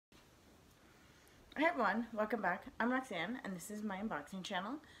Hi everyone, welcome back. I'm Roxanne and this is my unboxing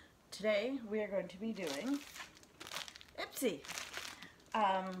channel. Today we are going to be doing Ipsy.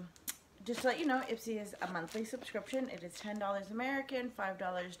 Just to let you know, Ipsy is a monthly subscription. It is $10 American,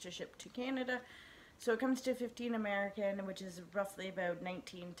 $5 to ship to Canada. So it comes to $15 American, which is roughly about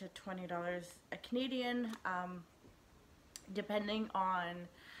 $19 to $20 a Canadian. Depending on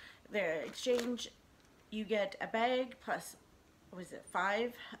the exchange, you get a bag plus, what was it,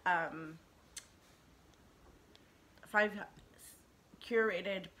 five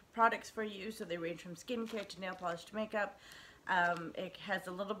curated products for you. So they range from skincare to nail polish to makeup. It has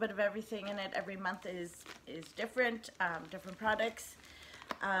a little bit of everything in it. Every month is different, different products.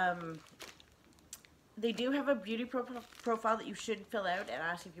 They do have a beauty profile that you should fill out and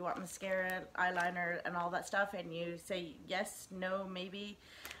ask if you want mascara, eyeliner, and all that stuff, and you say yes, no, maybe.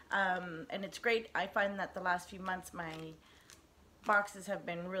 And it's great. I find that the last few months my boxes have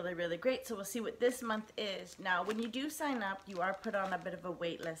been really great, so we'll see what this month is. Now when you do sign up, you are put on a bit of a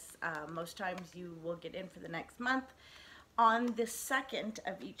wait list. Most times you will get in for the next month. On the 2nd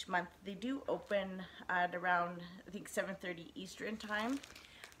of each month, they do open at around, I think, 7:30 Eastern time.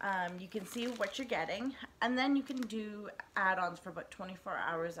 You can see what you're getting, and then you can do add-ons for about 24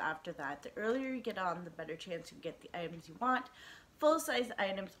 hours after that. The earlier you get on, the better chance you get the items you want. Full-size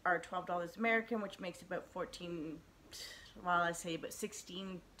items are $12 American, which makes about $16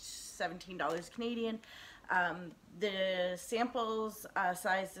 $17 Canadian. The samples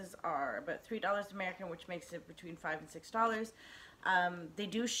sizes are about $3 American, which makes it between $5 and $6. They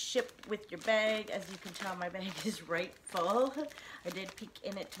do ship with your bag. As you can tell, my bag is right full. I did peek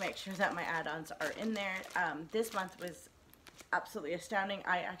in it to make sure that my add-ons are in there. This month was absolutely astounding.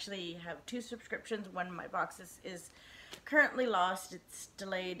 I actually have 2 subscriptions. One of my boxes is currently lost. It's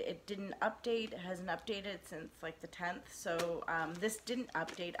delayed. It didn't update. It hasn't updated since like the 10th. So this didn't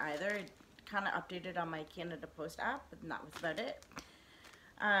update either. It kind of updated on my Canada Post app, but that was about it.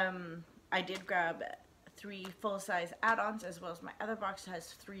 I did grab 3 full-size add-ons, as well as my other box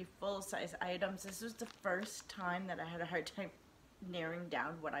has 3 full-size items. This was the first time that I had a hard time narrowing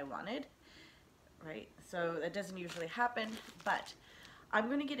down what I wanted, right? So that doesn't usually happen, but I'm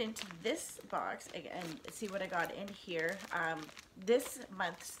going to get into this box and see what I got in here. This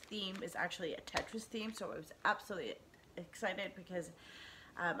month's theme is actually a Tetris theme, so I was absolutely excited because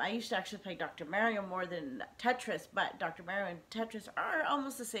I used to actually play Dr. Mario more than Tetris, but Dr. Mario and Tetris are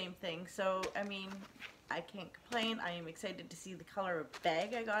almost the same thing. So, I mean, I can't complain. I am excited to see the color of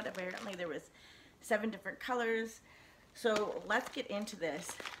bag I got. Apparently there was 7 different colors. So let's get into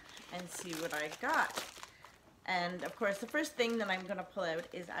this and see what I got. And of course, the first thing that I'm going to pull out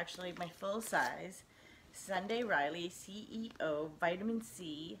is actually my full-size Sunday Riley CEO Vitamin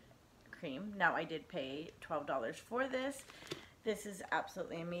C cream. Now, I did pay $12 for this. This is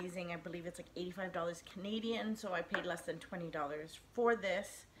absolutely amazing. I believe it's like $85 Canadian, so I paid less than $20 for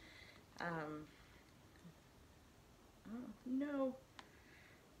this. Oh, no.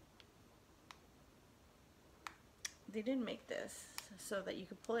 They didn't make this so that you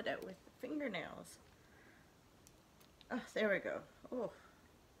could pull it out with fingernails. Oh, there we go. Oh,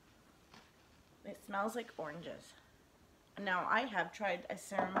 it smells like oranges. Now, I have tried a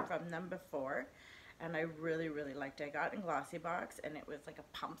serum from them before, and I really liked it. I got it in Glossybox, and it was like a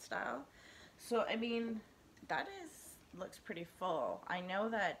pump style. So, I mean, that looks pretty full. I know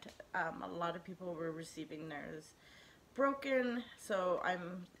that a lot of people were receiving theirs broken, so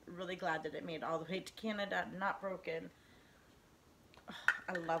I'm really glad that it made it all the way to Canada, not broken. Oh,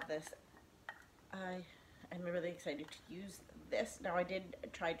 I love this. I'm really excited to use this. Now, I did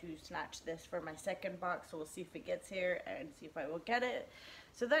try to snatch this for my second box, so we'll see if it gets here and see if I will get it.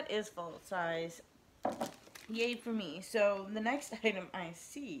 So that is full size. Yay for me. So the next item I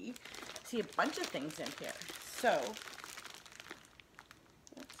see a bunch of things in here. So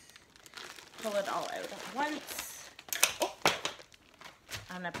let's pull it all out at once. Oh,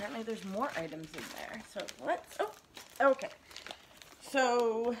 and apparently there's more items in there. So let's, oh, okay.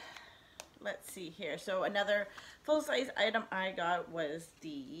 So let's see here. So another full-size item I got was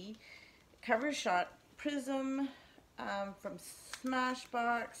the Cover Shot Prism from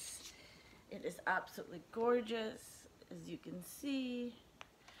Smashbox. It is absolutely gorgeous, as you can see.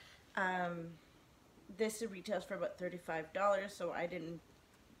 This retails for about $35, so I didn't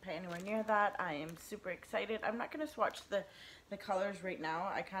pay anywhere near that. I am super excited. I'm not going to swatch the colors right now.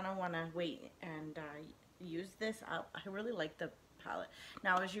 I kind of want to wait and use this up. I really like the palette.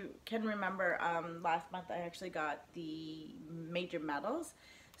 Now, as you can remember, last month I actually got the Major Metals,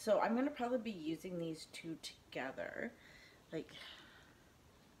 so I'm going to probably be using these 2 together. Like,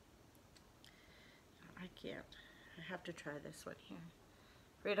 I can't. I have to try this one here.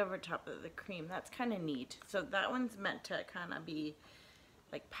 right over top of the cream. That's kind of neat. So that one's meant to kind of be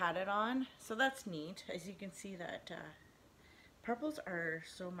like patted on. So that's neat. As you can see that purples are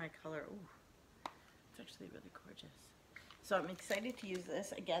so my color. Ooh, it's actually really gorgeous. So I'm excited to use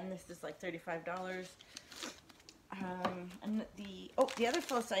this. Again, this is like $35. And the other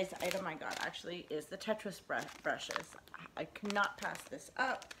full-size item I got actually is the Tetris brushes. I cannot pass this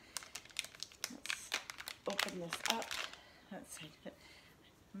up. Let's open this up. Let's see.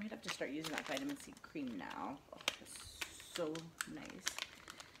 I might have to start using that vitamin C cream now. Oh, it's so nice.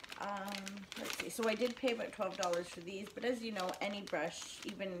 Let's see. So I did pay about $12 for these, but as you know, any brush,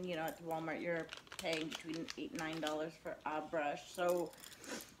 even you know at Walmart, you're paying between $8 and $9 for a brush. So,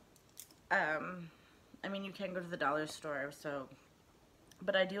 I mean, you can go to the dollar store. So,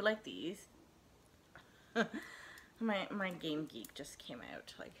 but I do like these. my Game Geek just came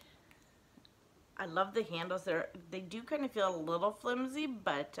out. Like, I love the handles. They do kind of feel a little flimsy,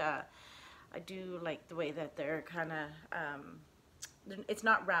 but I do like the way that they're kind of, it's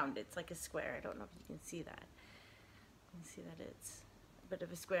not round, it's like a square. I don't know if you can see that. You can see that it's a bit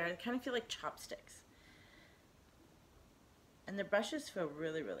of a square. I kind of feel like chopsticks. And the brushes feel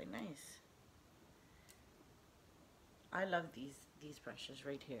really, really nice. I love these brushes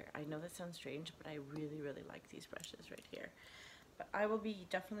right here. I know that sounds strange, but I really, really like these brushes right here. But I will be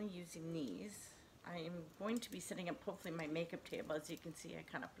definitely using these. I am going to be setting up hopefully my makeup table. As you can see, I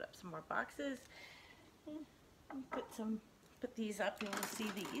kind of put up some more boxes. Put these up and you'll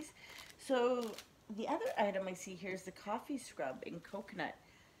see these. So the other item I see here is the coffee scrub in coconut.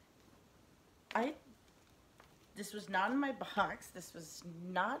 This was not in my box. This was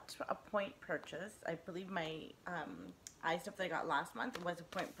not a point purchase. I believe my eye stuff that I got last month was a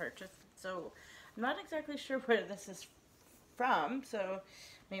point purchase. So I'm not exactly sure where this is from. So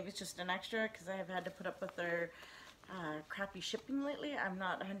maybe it's just an extra because I have had to put up with their crappy shipping lately. I'm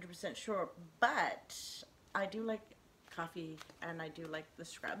not 100% sure. But I do like coffee and I do like the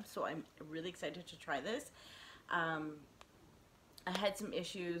scrub. So I'm really excited to try this. I had some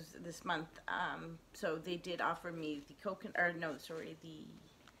issues this month, so they did offer me the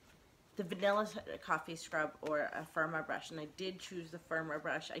the vanilla coffee scrub or a firmer brush, and I did choose the firmer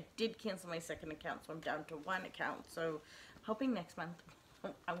brush. I did cancel my second account, so I'm down to one account. So I'm hoping next month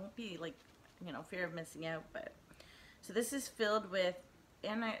I won't be like, you know, fear of missing out. But so this is filled with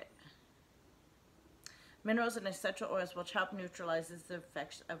minerals and essential oils, which help neutralizes the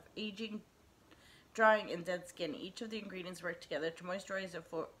effects of aging, drying, and dead skin. Each of the ingredients work together to moisturize,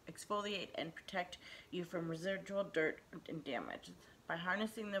 exfoliate, and protect you from residual dirt and damage. By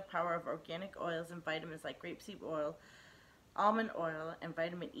harnessing the power of organic oils and vitamins like grapeseed oil, almond oil, and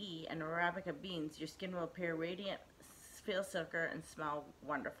vitamin E, and Arabica beans, your skin will appear radiant, feel silkier, and smell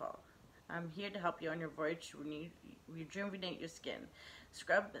wonderful. I'm here to help you on your voyage to rejuvenate your skin.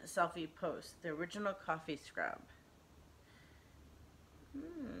 Scrub selfie post, the original coffee scrub.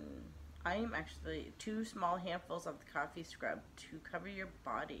 I am actually 2 small handfuls of the coffee scrub to cover your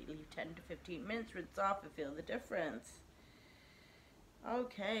body. Leave 10 to 15 minutes, rinse off, and feel the difference.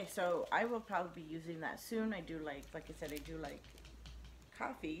 Okay, so I will probably be using that soon. I do like I said, I do like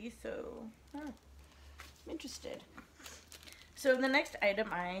coffee, so I'm interested. So the next item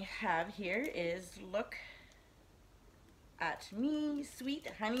I have here is Look at Me Sweet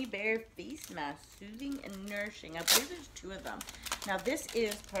Honey Bear Face Mask, soothing and nourishing. I believe there's 2 of them. Now this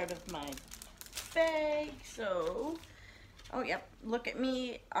is part of my bag, so, oh yep, Look at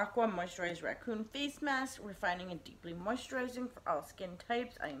Me Aqua Moisturized Raccoon Face Mask, refining and deeply moisturizing for all skin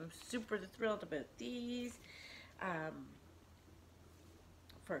types. I am super thrilled about these,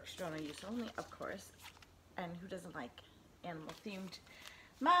 for external use only, of course, and who doesn't like animal themed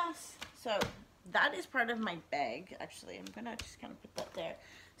masks? So that is part of my bag. Actually, I'm gonna just kind of put that there.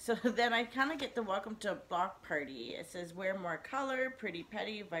 So then I kind of get the welcome to a block party. It says wear more color, pretty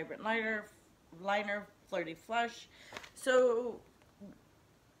petty, vibrant liner, flirty flush. So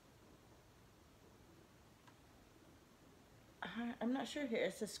I'm not sure here.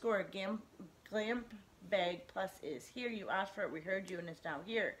 It says score glam bag plus is here. You asked for it, we heard you, and it's now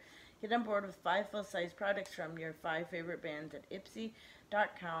here. Get on board with 5 full-size products from your 5 favorite brands at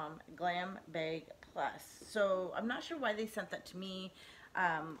Ipsy.com Glam Bag Plus. So I'm not sure why they sent that to me.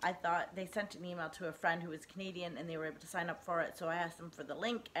 I thought they sent an email to a friend who was Canadian and they were able to sign up for it. So I asked them for the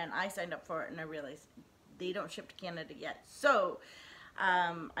link and I signed up for it, and I realized they don't ship to Canada yet. So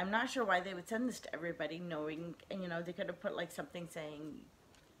I'm not sure why they would send this to everybody, knowing, you know, they could have put like something saying,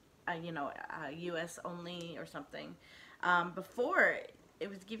 you know, US only or something. Before, it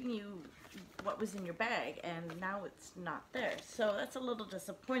was giving you what was in your bag, and now it's not there. So that's a little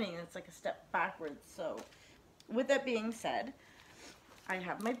disappointing. It's like a step backwards. So with that being said, I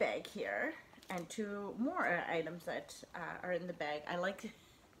have my bag here and two more items that are in the bag. I like the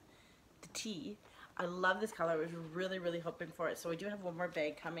tea. I love this color. I was really, really hoping for it. So I do have one more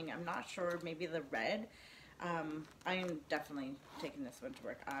bag coming. I'm not sure, maybe the red. I'm definitely taking this one to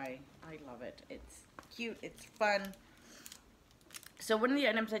work. I love it. It's cute. It's fun. So one of the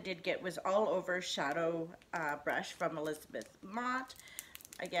items I did get was all over shadow brush from Elizabeth Mott.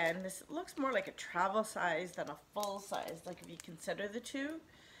 Again, this looks more like a travel size than a full size, like if you consider the two.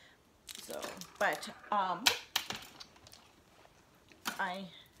 So, but I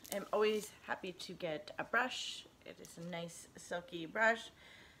am always happy to get a brush. It is a nice silky brush.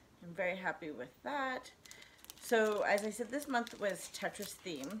 I'm very happy with that. So as I said, this month was Tetris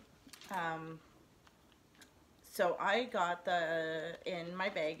theme. So I got in my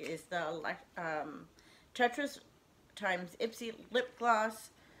bag is the Tetris times Ipsy lip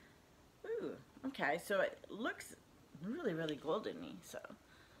gloss. Ooh, okay, so it looks really, really golden-y. So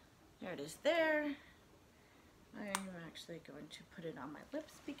there it is there. I'm actually going to put it on my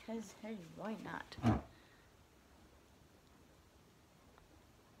lips because, hey, why not?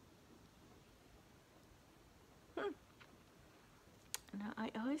 Now, I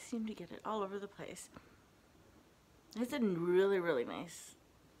always seem to get it all over the place. It's really, really nice.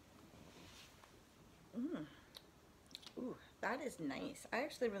 Ooh, that is nice. I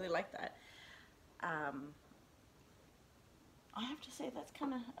actually really like that. I have to say that's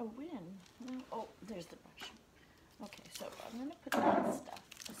kind of a win. Oh, there's the brush. Okay, so I'm going to put that stuff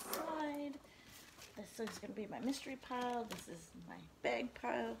aside. This is going to be my mystery pile. This is my bag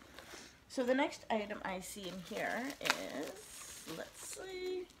pile. So the next item I see in here is, let's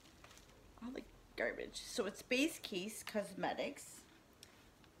see, all the garbage. So it's Base Case Cosmetics.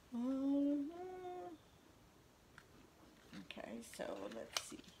 Okay, so let's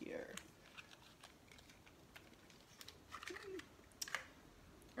see here.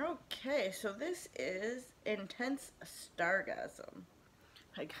 Okay, so this is Intense Stargasm.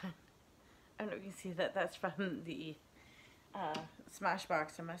 I don't know if you can see that. That's from the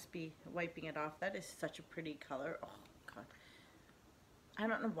Smashbox. I must be wiping it off. That is such a pretty color. Oh, God. I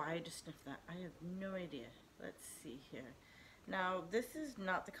don't know why I just sniffed that. I have no idea. Let's see here. Now, this is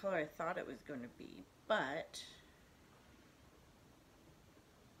not the color I thought it was going to be, but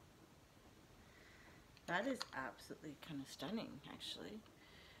that is absolutely kind of stunning, actually.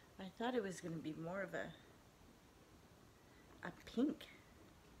 I thought it was going to be more of a pink.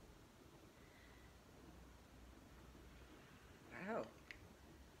 Wow.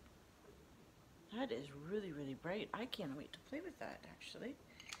 That is really, really bright. I can't wait to play with that, actually.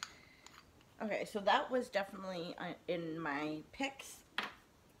 Okay, so that was definitely in my picks.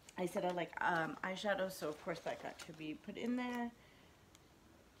 I said I like eyeshadow, so of course that got to be put in there.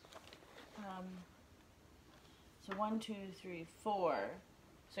 So 1, 2, 3, 4.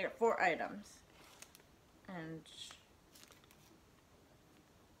 So I got 4 items. And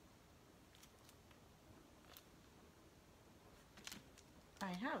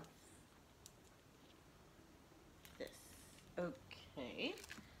I have this. Okay.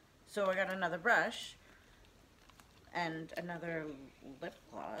 So I got another brush and another lip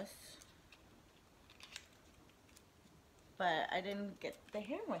gloss. But I didn't get the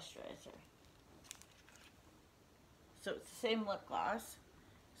hair moisturizer. So it's the same lip gloss.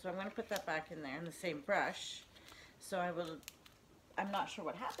 So I'm going to put that back in there in the same brush. So I'm not sure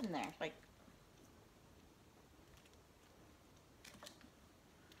what happened there. Like,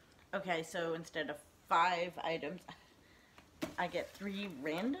 okay, so instead of 5 items, I get 3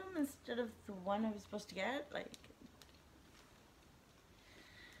 random instead of the 1 I was supposed to get. Like,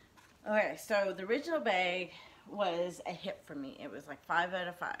 okay, so the original bag was a hit for me. It was like 5 out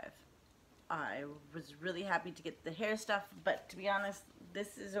of 5. I was really happy to get the hair stuff, but to be honest,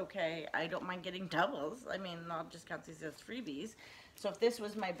 this is okay. I don't mind getting doubles. I mean, I'll just count these as freebies. So if this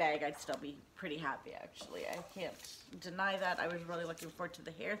was my bag, I'd still be pretty happy, actually. I can't deny that. I was really looking forward to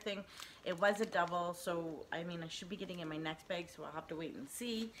the hair thing. It was a double, so, I mean, I should be getting in my next bag, so I'll have to wait and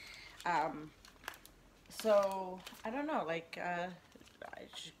see. So, I don't know, like, I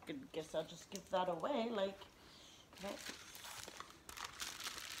guess I'll just give that away, like, okay.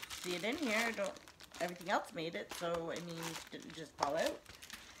 See it in here. Everything else made it, so I mean, did it just fall out?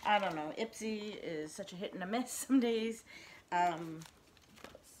 I don't know. Ipsy is such a hit and a miss some days.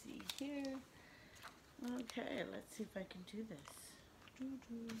 Let's see here. Okay, let's see if I can do this.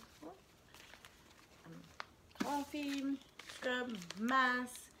 Coffee, scrub,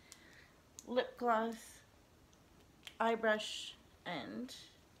 mask, lip gloss, eye brush, and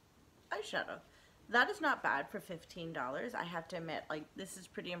eyeshadow. That is not bad for $15. I have to admit, like, this is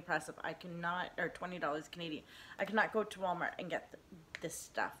pretty impressive. I cannot, or $20 Canadian. I cannot go to Walmart and get this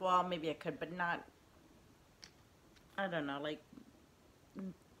stuff. Well, maybe I could, but not, I don't know, like,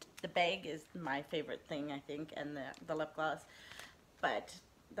 the bag is my favorite thing, I think, and the lip gloss. But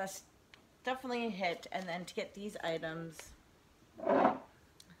that's definitely a hit. And then to get these items,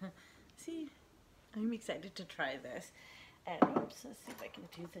 see, I'm excited to try this. And oops, let's see if I can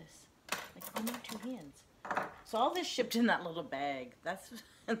do this. Like on my two hands. So all this shipped in that little bag. That's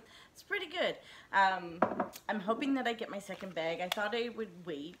it's pretty good. I'm hoping that I get my second bag. I thought I would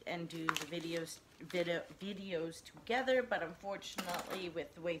wait and do the videos together, but unfortunately,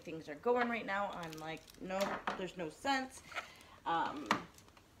 with the way things are going right now, I'm like, no, there's no sense. I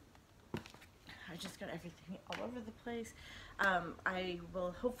just got everything all over the place. I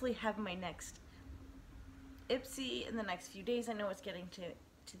will hopefully have my next Ipsy in the next few days. I know it's getting to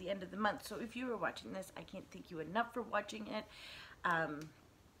the end of the month, so if you are watching this, I can't thank you enough for watching it.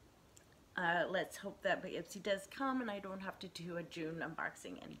 Let's hope that my Ipsy does come and I don't have to do a June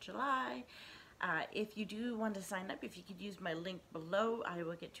unboxing in July. If you do want to sign up, if you could use my link below, I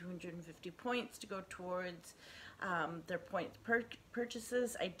will get 250 points to go towards their points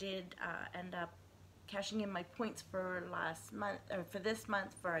purchases. I did end up cashing in my points for last month, or for this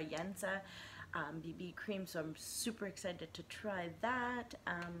month, for a Yensa BB cream, so I'm super excited to try that.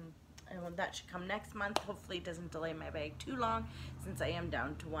 And that should come next month. Hopefully it doesn't delay my bag too long, since I am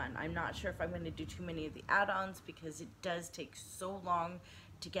down to one. I'm not sure if I'm going to do too many of the add-ons, because it does take so long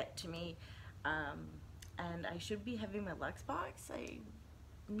to get to me. And I should be having my Luxebox.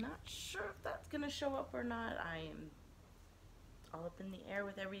 I'm not sure if that's going to show up or not. I am all up in the air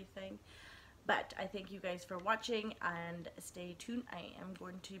with everything. But I thank you guys for watching, and stay tuned. I am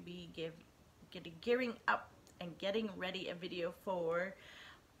going to be gearing up and getting ready a video for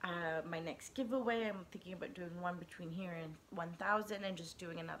my next giveaway. I'm thinking about doing one between here and 1,000, and just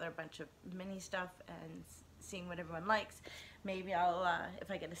doing another bunch of mini stuff and seeing what everyone likes. Maybe I'll,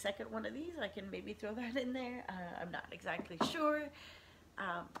 if I get a second one of these, I can maybe throw that in there. I'm not exactly sure,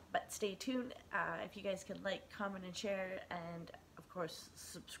 but stay tuned. If you guys can like, comment, and share, and of course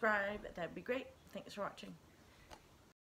subscribe, that'd be great. Thanks for watching.